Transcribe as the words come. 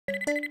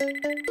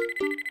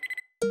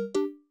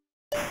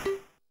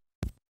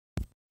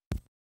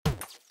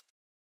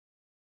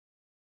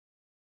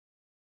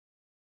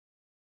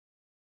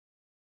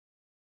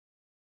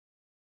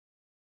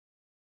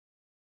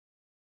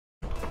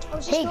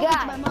Hey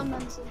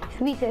guys,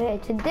 Sweeter here.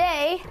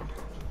 Today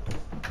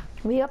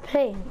we are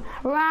playing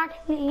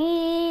Rocket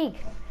League.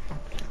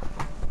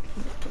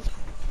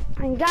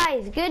 And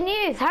guys, good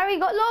news! Harry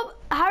got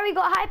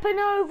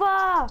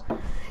Hypernova.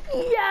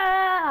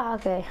 Yeah.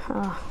 Okay.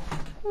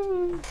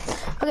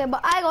 Okay,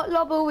 but I got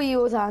Lobber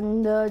Wheels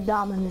and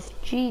Diamonds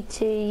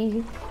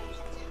GT.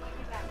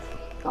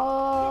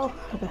 Oh,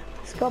 okay.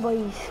 Let's go,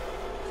 boys.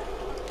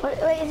 Wait,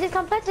 is this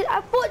competitive?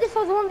 I thought this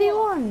was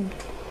 1v1.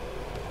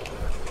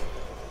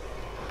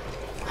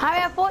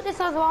 Harry, I thought this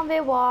was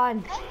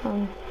 1v1.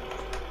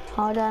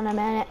 Hold on a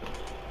minute.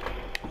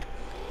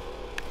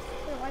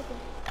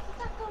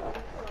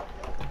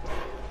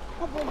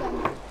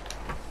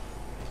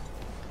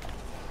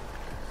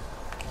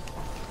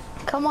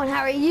 Come on,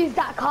 Harry, use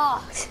that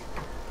card.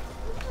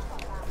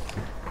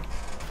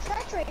 Should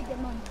I trade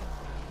them, Mum?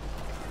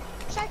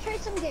 Should I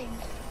trade some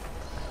games?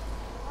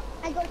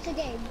 I go to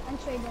game and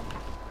trade them.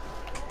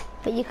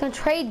 But you can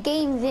trade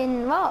games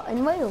in what?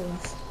 In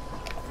Wales?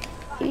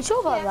 Are you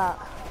sure about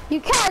that? You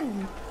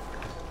can!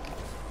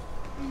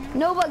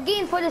 No, but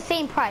games for the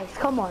same price.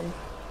 Come on.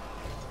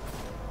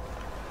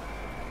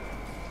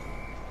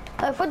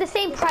 For the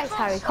same price,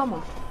 Harry. Come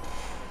on.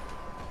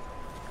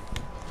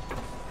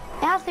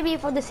 It has to be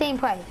for the same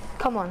price.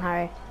 Come on,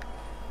 Harry.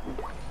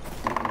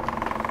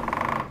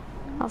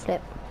 I'll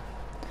flip.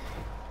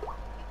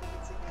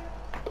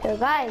 So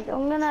guys,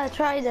 I'm gonna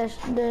try the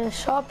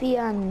Sharpie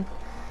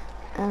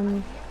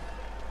and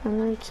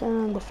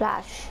the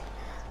Flash.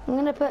 I'm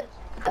gonna put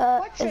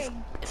a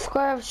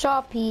square of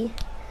Sharpie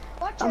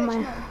on my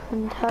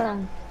hand. Hold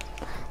on.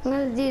 I'm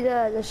gonna do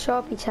the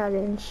Sharpie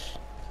challenge.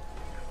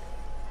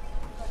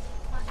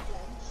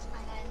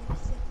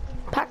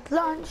 Packed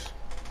lunch.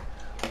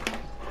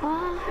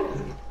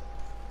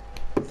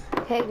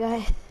 Okay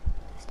guys,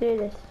 let's do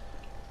this.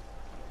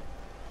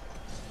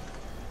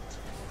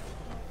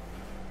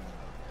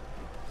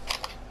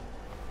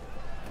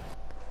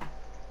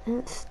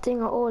 Let's sting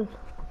it all.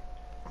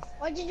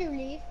 Why did you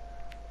leave?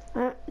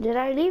 Did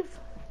I leave?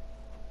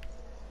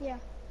 Yeah.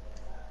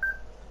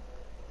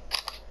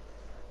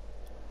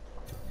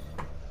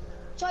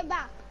 Try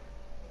back.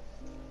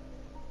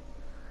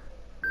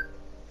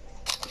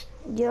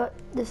 Yeah,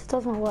 this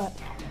doesn't work.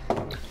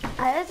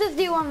 Alright, let's just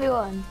do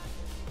 1v1.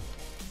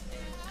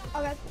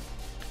 Okay.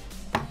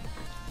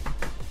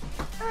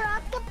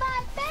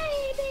 Rockabye,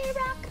 baby,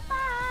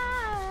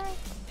 rockabye.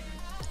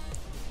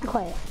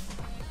 Quiet.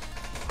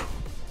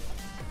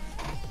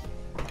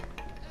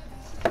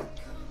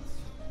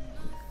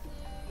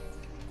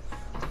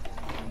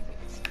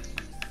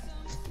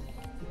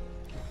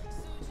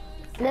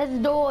 Let's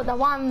do the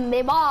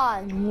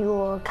 1v1.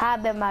 You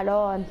can't be my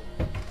lord.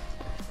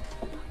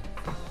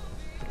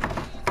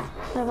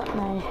 Look at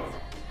my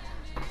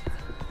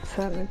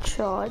phone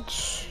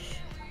charge.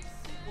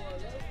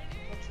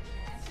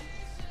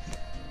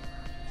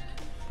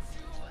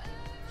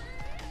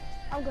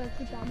 I'll go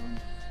keep that one.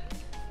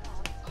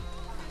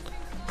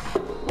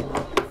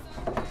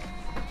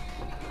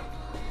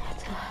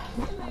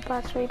 My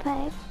battery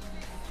pack.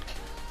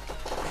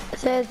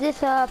 So is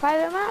this a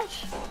private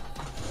match?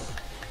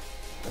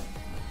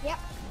 Yep.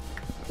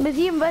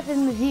 Museum versus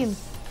museum.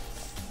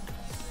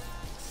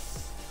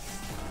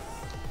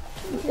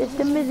 It's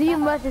the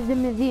museum versus the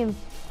museum.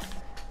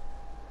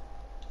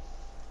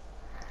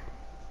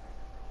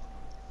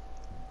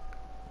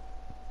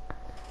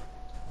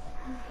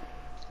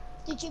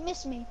 Did you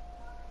miss me?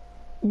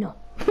 No.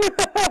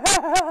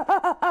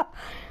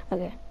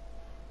 Okay.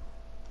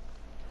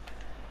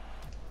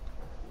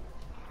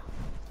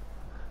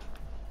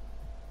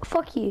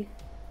 Fuck you.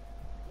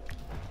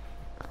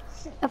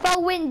 If I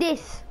win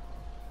this,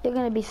 you're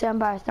gonna be so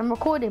embarrassed. I'm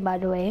recording, by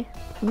the way.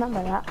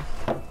 Remember that.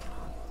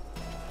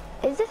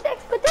 Is this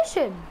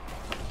expedition?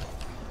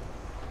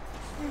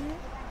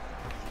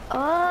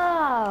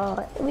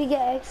 Oh, we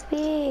get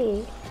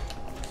XP.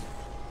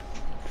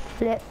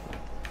 Flip.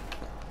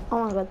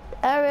 Oh my god.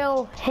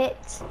 Aerial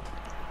hit.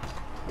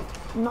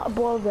 Not a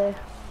ball though.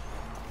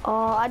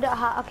 Oh, I don't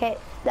have. Okay,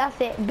 that's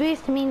it.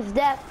 Boost means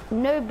death.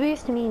 No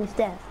boost means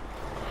death.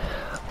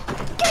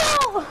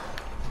 Go!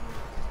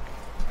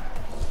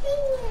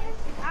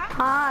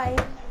 Hi.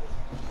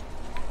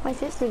 My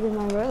sister's in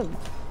my room.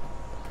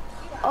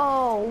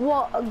 Oh,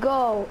 what a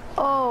goal.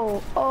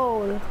 Oh.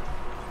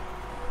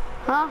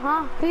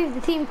 Huh? Who's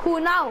the team cool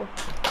now?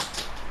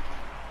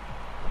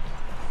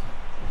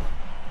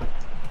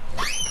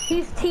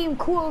 Who's team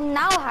cool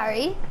now,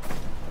 Harry?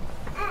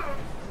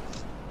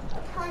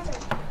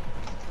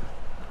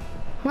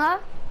 Huh?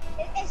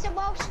 It's a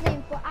Welsh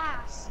name for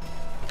ass.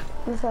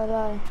 That's a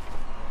lie.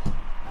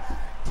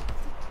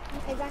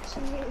 It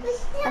actually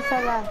is. That's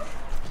a lie.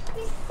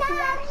 It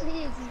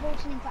actually is. It's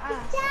Welsh name for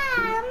ass.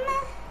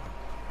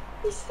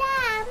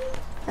 Sam.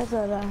 That's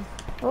a lie.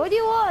 What do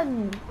you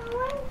want?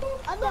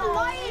 I'm not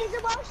lying. It's a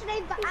Welsh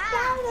name for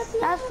ass.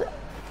 That's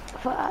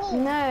for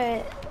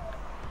no.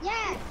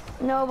 Yes.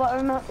 No, but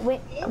remember,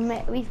 wait,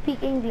 we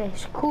speak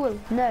English. Cool.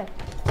 No.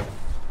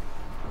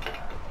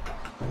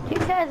 Who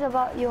cares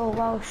about your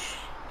Welsh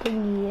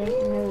thingy?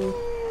 No.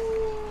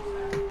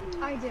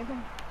 I do.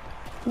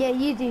 Yeah,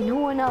 you do. No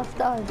one else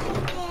does.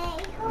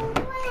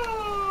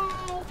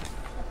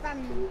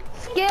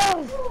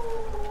 Skills.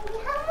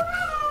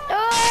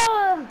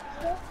 Oh.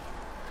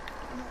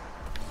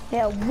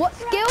 Yeah, what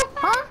skill?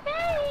 Huh?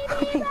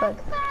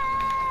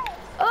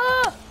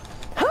 Oh.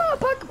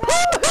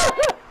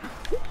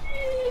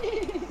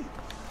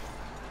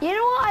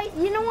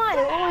 You know what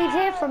I always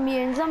hear from you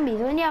in zombies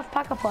when you have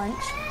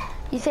Pack-a-Punch.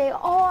 You say,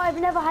 "Oh, I've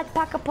never had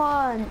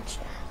Pack-a-Punch,"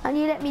 and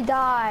you let me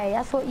die.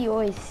 That's what you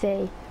always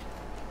say.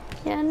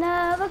 You're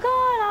never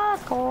gonna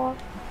score.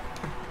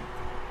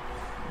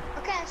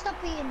 Okay, stop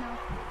eating now.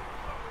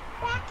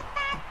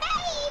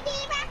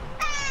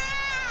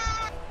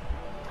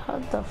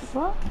 What the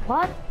fuck?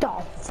 What the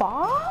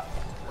fuck?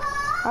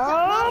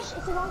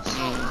 It's a wrong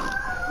song.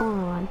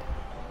 Hold on.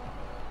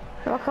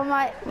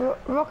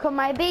 Rock on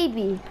my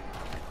baby.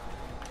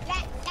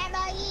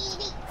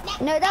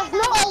 No, that's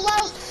not a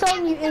Welsh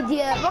song, you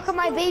idiot. Rock on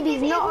my baby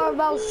is not a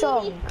Welsh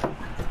song.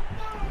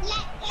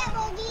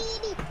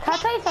 Can I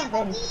tell you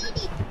something?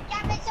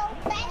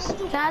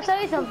 Can I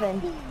tell you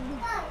something?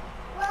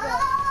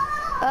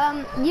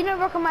 You know,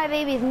 Rock on My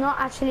Baby is not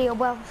actually a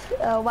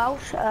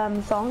Welsh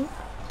song.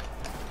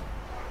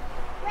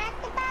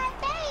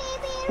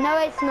 No,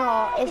 it's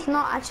not. It's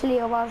not actually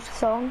a Welsh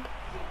song.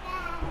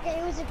 Okay,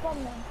 who's it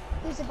from then?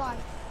 Who's it by?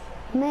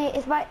 Mate,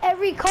 it's by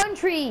every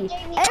country.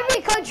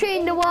 Every country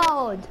in the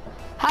world.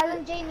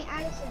 Jamie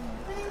Allison.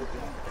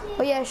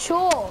 Oh yeah,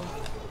 sure.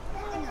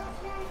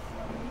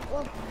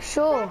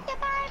 Sure.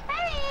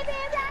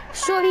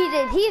 Sure he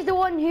did. He's the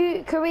one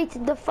who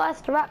created the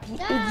first rap, you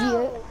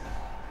idiot.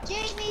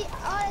 Jamie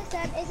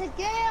Allison is a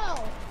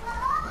girl.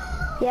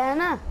 Yeah, I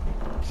know.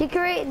 She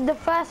created the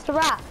first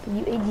rap,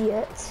 you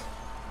idiot.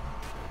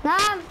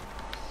 Mom,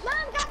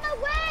 get my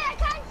way. I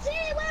can't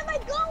see. Where am I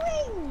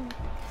going?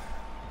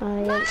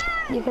 Yeah,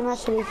 you can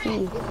actually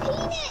see.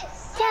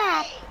 Penis.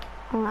 Yeah.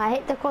 Oh, I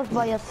hit the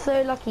crossbar. You're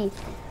so lucky.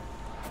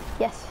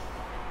 Yes.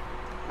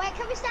 Wait,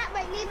 can we start?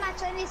 Wait, leave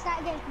match. I need to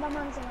start again. My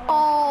mom's in the way.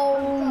 Oh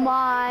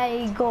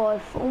my god.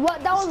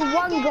 What? That was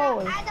one goal.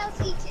 And I'll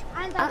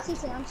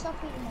teach it. I'm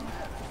stopping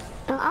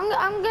it.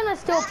 I'm gonna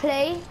still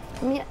play.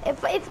 I mean,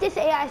 if this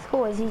AI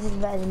scores, he's just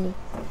better than me.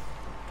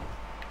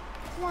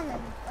 Come on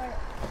then.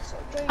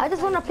 I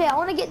just want to play. I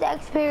want to get the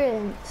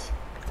experience.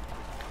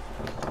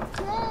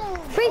 Come on.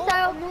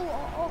 Freestyle.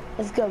 Oh.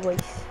 Let's go,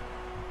 boys.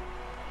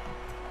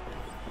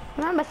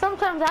 Remember,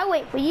 sometimes I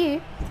wait for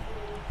you.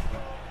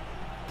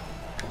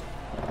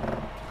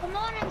 Come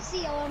on,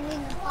 MC. I'm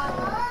leaving the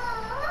party.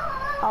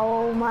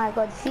 Oh my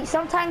god. See,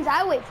 sometimes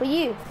I wait for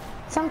you.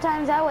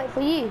 Sometimes I wait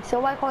for you. So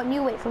why can't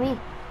you wait for me?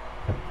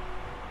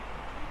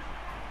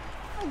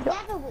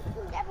 Never wait.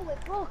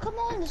 Bro, come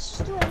on. Let's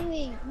just do it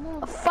anyway. Come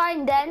on.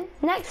 Fine then.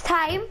 Next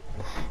time,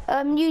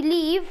 you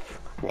leave.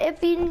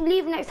 If you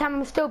leave next time,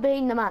 I'm still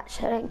playing the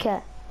match. I don't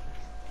care.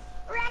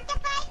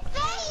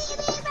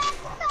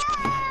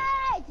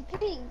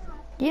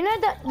 You know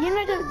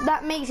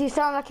that makes you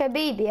sound like a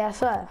baby, I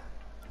swear.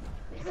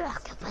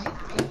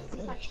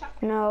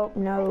 No.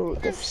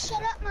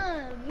 Shut up,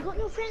 man. You got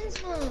no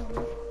friends, man.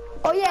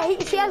 Oh yeah,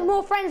 she has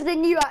more friends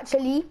than you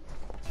actually.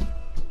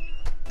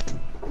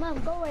 Mom,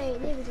 go away.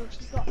 Leave it all.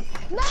 She's got.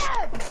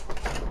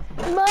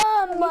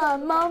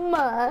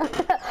 Mama.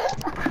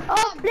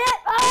 Oh, flip!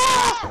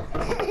 Oh!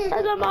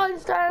 There's a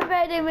monster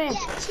invading me. Yeah,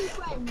 2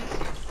 friends.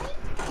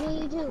 Yeah,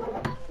 you do.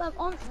 Mom,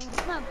 on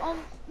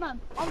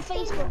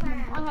Facebook, Mom,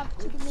 I have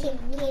 2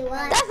 million.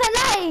 That's a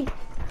lie.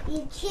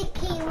 You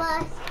cheeky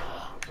was.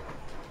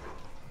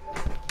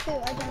 Who? I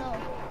don't know.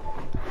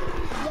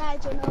 Yeah, I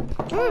don't know.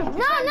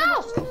 No.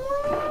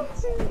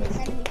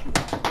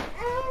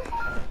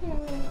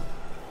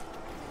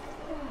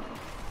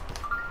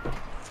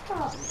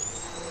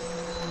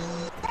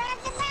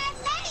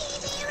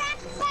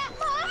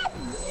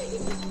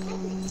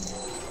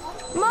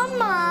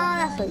 Mama,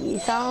 that's what you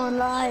sound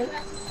like.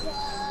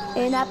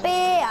 In a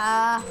pea,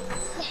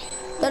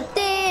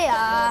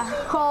 tortilla,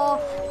 oh,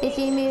 you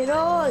see me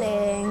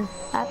rolling.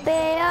 A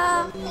pea,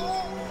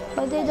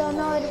 but they don't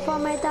know it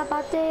from my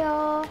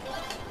tapateo.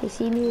 You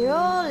see me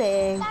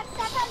rolling.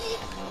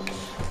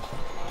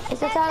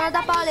 It's a salad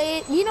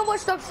tapali. You know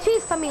Watch Dogs 2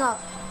 is coming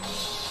up.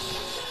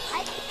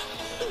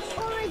 It's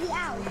already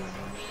out.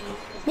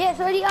 Yeah, it's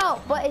already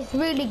out, but it's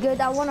really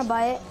good. I want to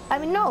buy it. I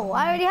mean, no,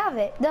 I already have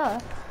it. Duh.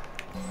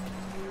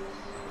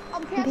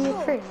 On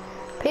PS4.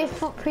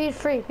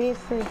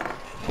 PS3.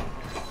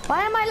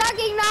 Why am I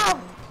lagging now?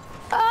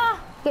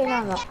 Okay,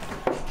 now.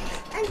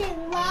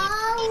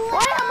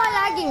 Why am I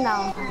lagging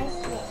now?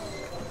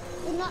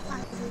 It's not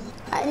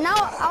lagging. Now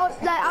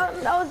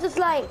I was just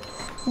like,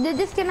 the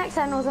disconnect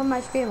sign was on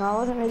my screen. I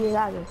wasn't really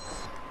lagging.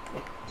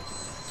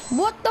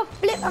 What the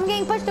flip? I'm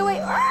getting pushed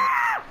away.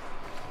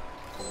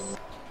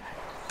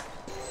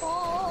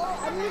 Oh,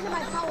 I'm using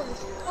my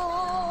powers.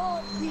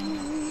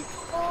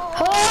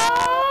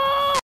 Oh!